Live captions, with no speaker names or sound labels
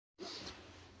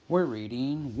We're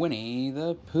reading Winnie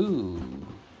the Pooh,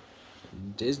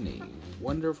 Disney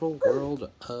Wonderful World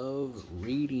of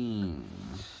Reading.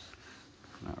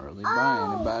 Not really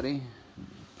by anybody.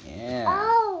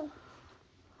 Yeah.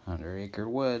 100 Acre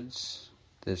Woods.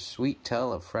 This sweet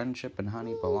tale of friendship and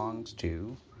honey belongs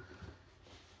to...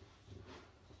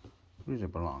 Who does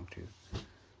it belong to? I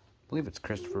believe it's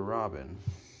Christopher Robin.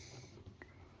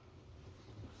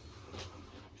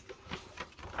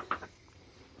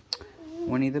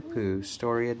 Winnie the Pooh,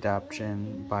 story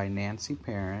adaptation by Nancy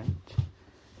Parent,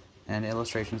 and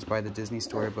illustrations by the Disney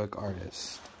Storybook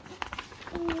artist.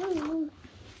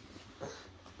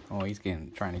 Oh, he's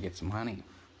trying to get some honey.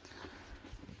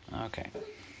 Okay.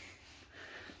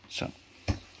 So,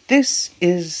 this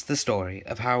is the story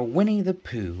of how Winnie the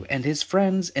Pooh and his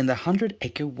friends in the 100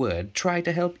 Acre Wood tried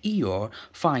to help Eeyore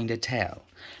find a tail.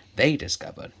 They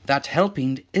discovered that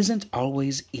helping isn't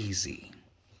always easy.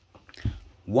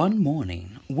 One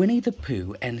morning, Winnie the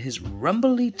Pooh and his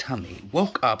rumbly tummy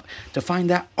woke up to find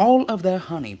that all of their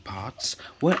honey pots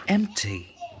were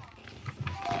empty.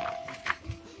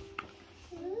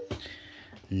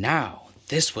 Now,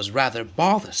 this was rather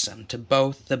bothersome to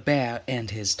both the bear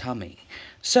and his tummy,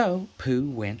 so Pooh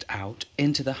went out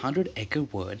into the 100 Acre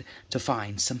Wood to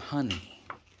find some honey.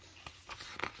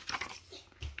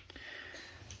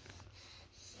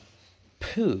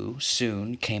 Pooh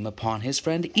soon came upon his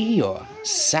friend Eeyore.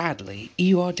 Sadly,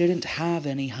 Eeyore didn't have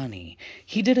any honey.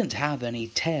 He didn't have any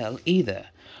tail either.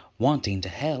 Wanting to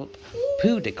help,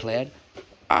 Pooh declared,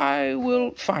 "I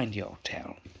will find your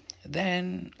tail.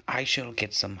 Then I shall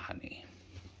get some honey."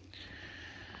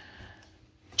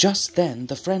 Just then,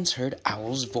 the friends heard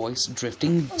Owl's voice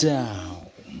drifting down.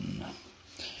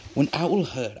 When Owl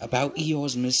heard about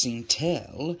Eeyore's missing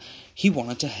tail, he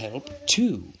wanted to help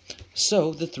too.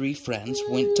 So the three friends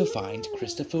went to find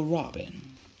Christopher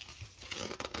Robin.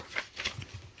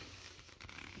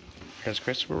 Here's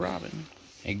Christopher Robin.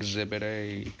 Exhibit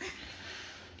A.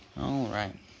 All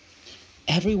right.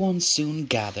 Everyone soon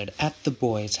gathered at the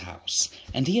boy's house,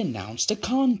 and he announced a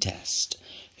contest.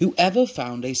 Whoever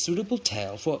found a suitable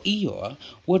tail for Eeyore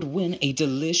would win a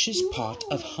delicious pot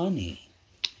of honey.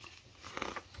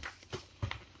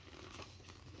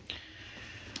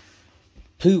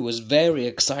 Pooh was very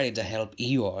excited to help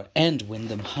Eeyore and win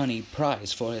the honey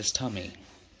prize for his tummy.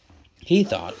 He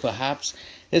thought perhaps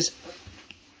his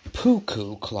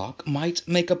Pooh-Coo clock might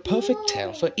make a perfect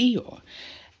tail for Eeyore,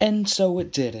 and so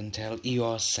it did until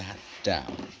Eeyore sat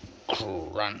down.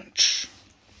 Crunch!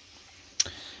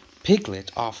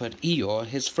 Piglet offered Eeyore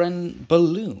his friend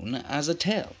Balloon as a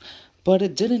tail, but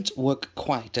it didn't work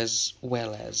quite as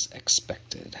well as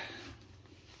expected.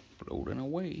 Floating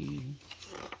away.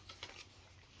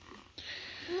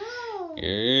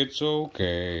 "It's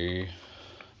okay,"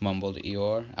 mumbled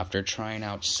Eeyore after trying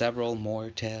out several more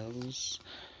tails.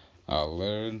 "I'll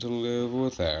learn to live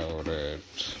without it."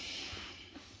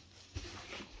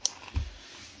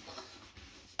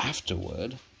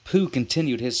 Afterward, Pooh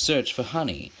continued his search for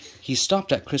honey. He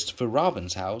stopped at Christopher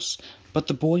Robin's house, but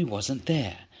the boy wasn't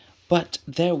there. But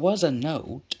there was a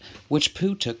note, which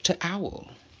Pooh took to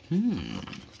Owl.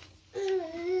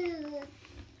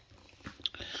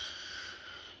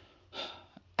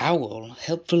 Owl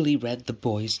helpfully read the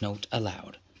boy's note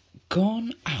aloud.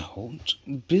 "Gone out,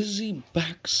 busy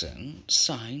Baxen,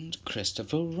 signed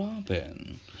Christopher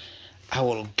Robin."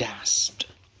 Owl gasped.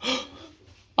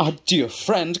 "Our dear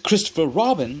friend Christopher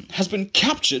Robin has been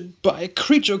captured by a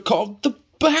creature called the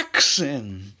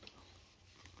Baxen."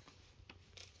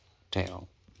 Tail.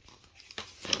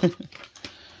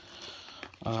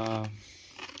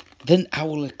 Then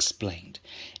Owl explained.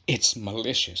 "It's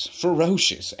malicious,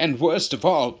 ferocious, and worst of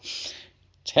all,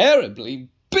 terribly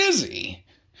busy."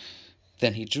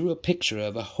 Then he drew a picture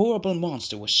of a horrible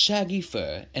monster with shaggy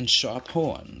fur and sharp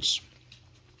horns.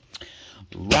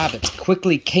 Rabbit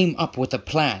quickly came up with a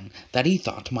plan that he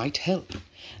thought might help.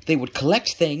 They would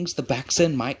collect things the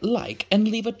Baxen might like and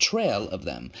leave a trail of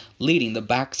them, leading the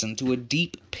Baxen to a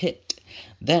deep pit.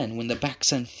 Then, when the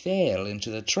Baxen fell into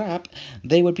the trap,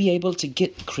 they would be able to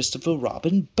get Christopher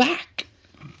Robin back.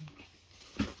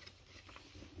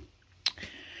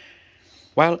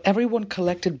 While everyone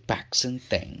collected Baxen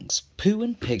things, Pooh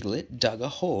and Piglet dug a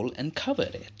hole and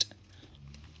covered it.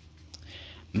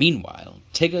 Meanwhile,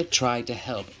 Tigger tried to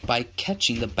help by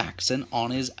catching the Baxen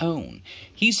on his own.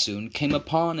 He soon came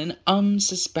upon an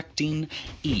unsuspecting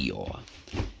Eeyore.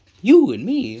 "You and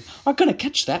me are gonna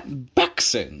catch that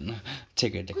Baxen,"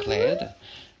 Tigger declared.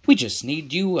 "We just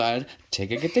need you,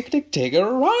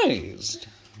 Tigger-rized."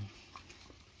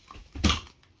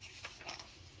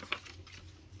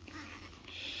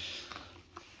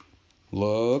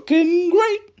 "Looking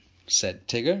great," said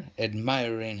Tigger,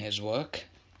 admiring his work.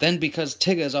 Then, because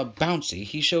Tiggers are bouncy,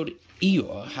 he showed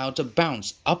Eeyore how to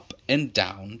bounce up and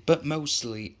down, but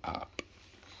mostly up.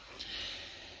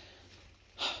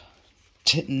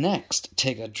 Next,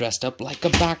 Tigger dressed up like a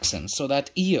Baxen so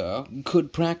that Eeyore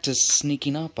could practice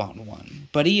sneaking up on one.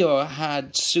 But Eeyore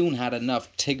had soon had enough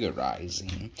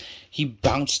Tiggerizing. He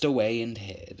bounced away and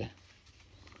hid.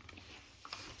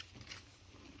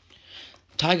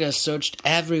 Tiger searched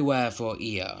everywhere for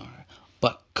Eeyore,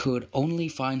 but could only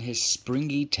find his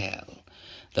springy tail.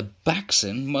 The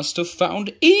Baxen must have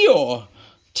found Eeyore,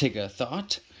 Tigger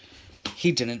thought.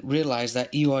 He didn't realize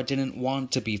that Eeyore didn't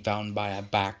want to be found by a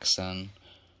Baxen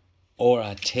or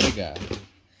a Tigger.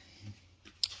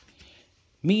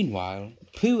 Meanwhile,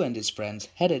 Pooh and his friends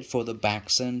headed for the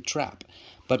Baxen trap,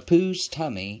 but Pooh's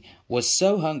tummy was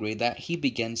so hungry that he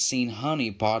began seeing honey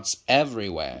pots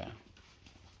everywhere.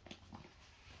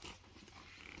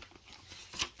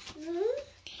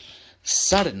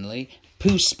 Suddenly,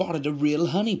 Pooh spotted a real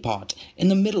honey pot in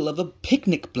the middle of a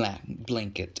picnic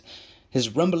blanket.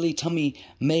 His rumbly tummy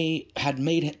had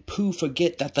made Pooh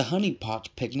forget that the honey pot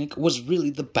picnic was really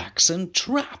the Baxen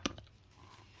trap.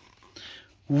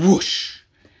 Whoosh!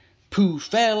 Pooh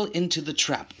fell into the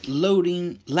trap,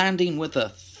 landing with a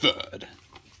thud.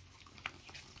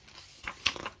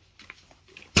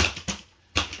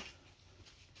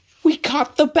 "We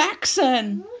caught the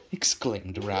Baxen!"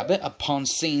 exclaimed Rabbit upon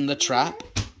seeing the trap.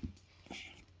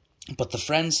 But the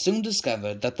friends soon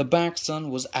discovered that the Baxen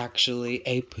was actually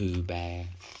a Pooh Bear.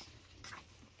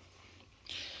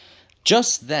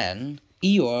 Just then,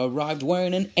 Eeyore arrived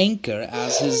wearing an anchor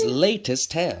as his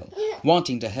latest tail.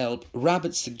 Wanting to help,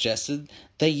 Rabbit suggested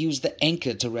they use the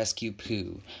anchor to rescue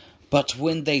Pooh. But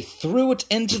when they threw it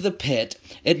into the pit,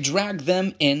 it dragged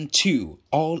them in too,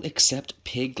 all except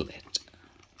Piglet.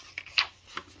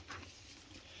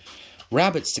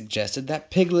 Rabbit suggested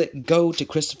that Piglet go to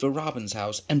Christopher Robin's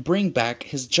house and bring back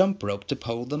his jump rope to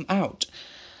pull them out.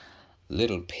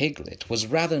 Little Piglet was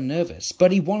rather nervous,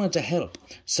 but he wanted to help,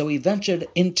 so he ventured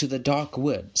into the dark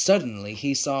wood. Suddenly,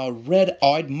 he saw a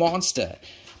red-eyed monster,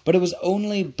 but it was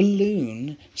only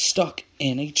Balloon stuck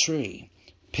in a tree.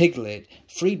 Piglet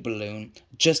freed Balloon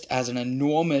just as an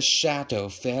enormous shadow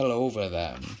fell over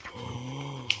them.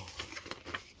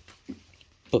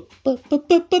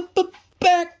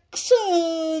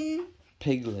 Baxen!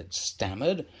 Piglet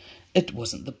stammered. It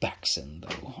wasn't the Baxen,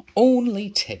 though. Only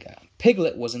Tigger.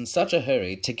 Piglet was in such a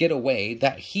hurry to get away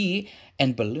that he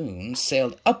and Balloon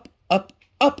sailed up, up,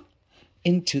 up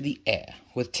into the air,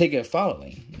 with Tigger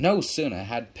following. No sooner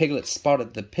had Piglet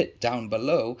spotted the pit down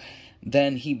below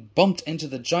than he bumped into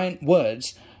the giant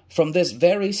words from this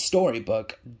very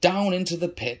storybook. Down into the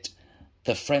pit,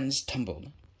 the friends tumbled,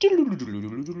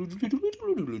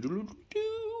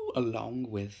 along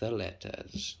with the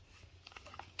letters.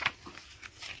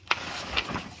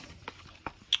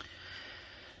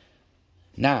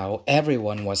 Now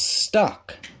everyone was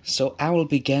stuck, so Owl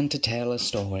began to tell a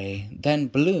story. Then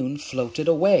Balloon floated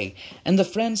away, and the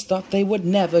friends thought they would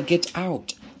never get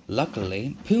out.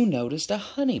 Luckily, Pooh noticed a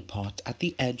honey pot at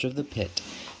the edge of the pit.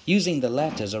 Using the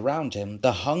letters around him,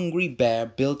 the hungry bear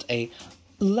built a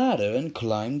ladder and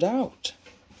climbed out.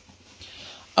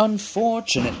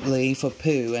 Unfortunately for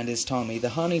Pooh and his Tommy, the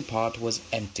honey pot was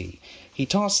empty. He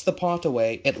tossed the pot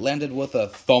away. It landed with a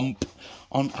thump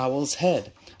on Owl's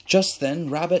head. Just then,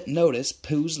 Rabbit noticed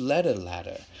Pooh's letter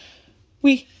ladder.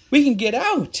 We can get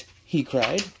out!" he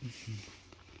cried.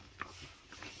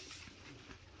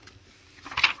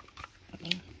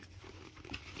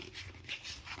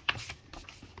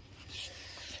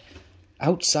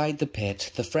 Outside the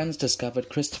pit, the friends discovered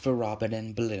Christopher Robin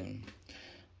and Balloon.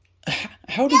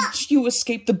 "How did you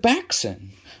escape the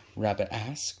Baxen?" Rabbit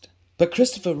asked. But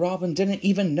Christopher Robin didn't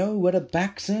even know what a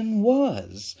Baxen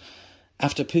was.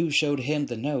 After Pooh showed him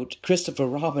the note, Christopher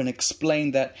Robin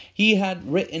explained that he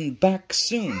had written back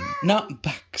soon, not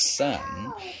back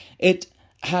son. It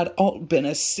had all been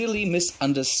a silly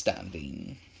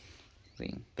misunderstanding.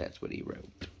 See, that's what he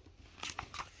wrote.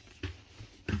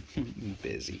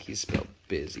 Busy. He spelled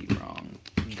busy wrong.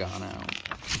 Gone out.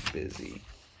 Busy.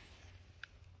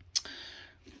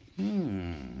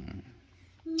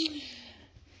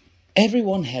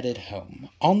 Everyone headed home.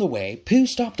 On the way, Pooh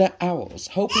stopped at Owl's,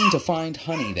 hoping to find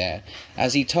honey there.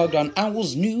 As he tugged on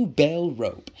Owl's new bell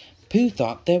rope, Pooh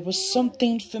thought there was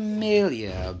something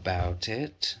familiar about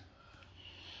it.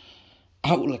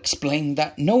 Owl explained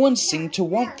that no one seemed to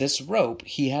want this rope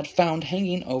he had found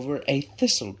hanging over a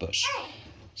thistle bush.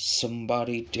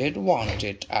 "Somebody did want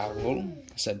it, Owl,"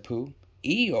 said Pooh.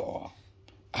 "Eeyore."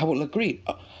 Owl agreed.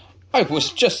 "I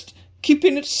was just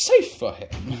keeping it safe for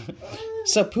him.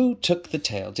 So Pooh took the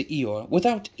tail to Eeyore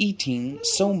without eating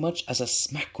so much as a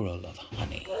smackerel of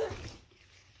honey.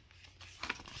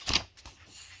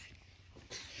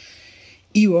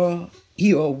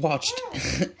 Eeyore watched,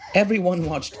 everyone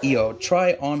watched Eeyore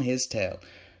try on his tail.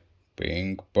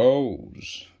 Pink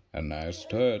bows, a nice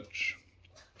touch,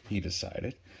 he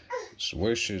decided.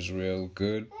 Swish is real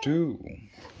good too.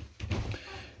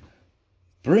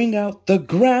 Bring out the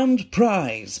grand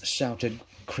prize, shouted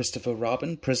Christopher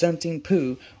Robin, presenting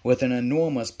Pooh with an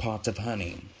enormous pot of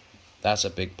honey. That's a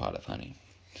big pot of honey.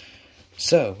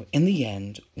 So, in the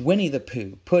end, Winnie the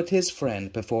Pooh put his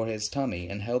friend before his tummy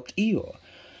and helped Eeyore.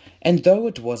 And though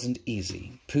it wasn't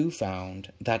easy, Pooh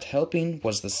found that helping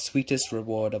was the sweetest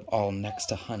reward of all, next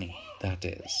to honey, that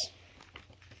is.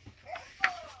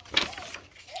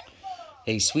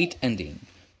 A sweet ending.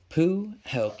 Pooh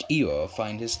helped Eeyore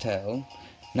find his tail.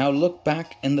 Now look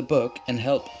back in the book and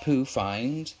help Pooh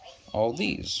find all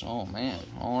these. Oh man,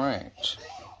 alright.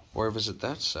 Or visit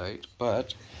that site.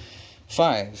 But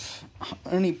 5.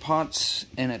 Honey pots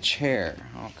in a chair.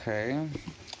 Okay.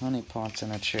 Honey pots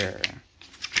in a chair.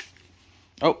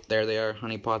 Oh, there they are.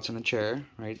 Honey pots in a chair.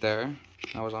 Right there.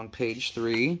 That was on page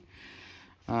 3.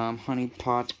 Honey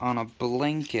pot on a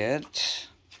blanket.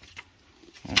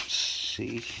 Let's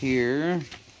see here.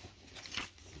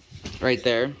 Right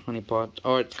there, honey pot.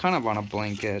 Oh, it's kind of on a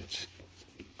blanket,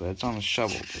 but it's on a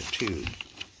shovel too.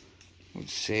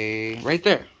 Let's see. Right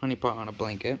there, honey pot on a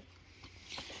blanket.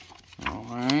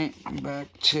 Alright, back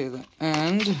to the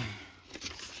end.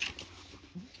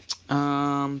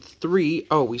 3.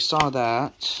 Oh, we saw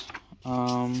that.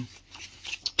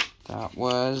 That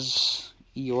was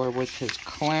Eeyore with his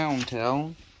clown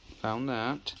tail. Found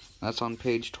that. That's on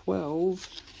page 12.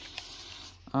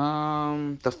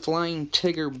 The Flying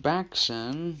Tigger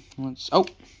Backson. Oh,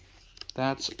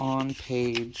 that's on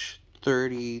page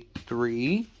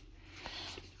 33.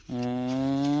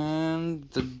 And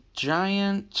the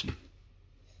giant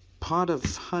pot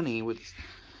of honey with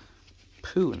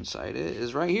Pooh inside it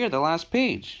is right here, the last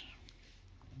page.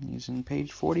 He's in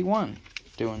page 41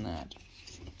 doing that.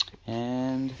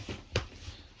 And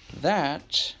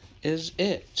that is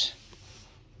it.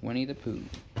 Winnie the Pooh.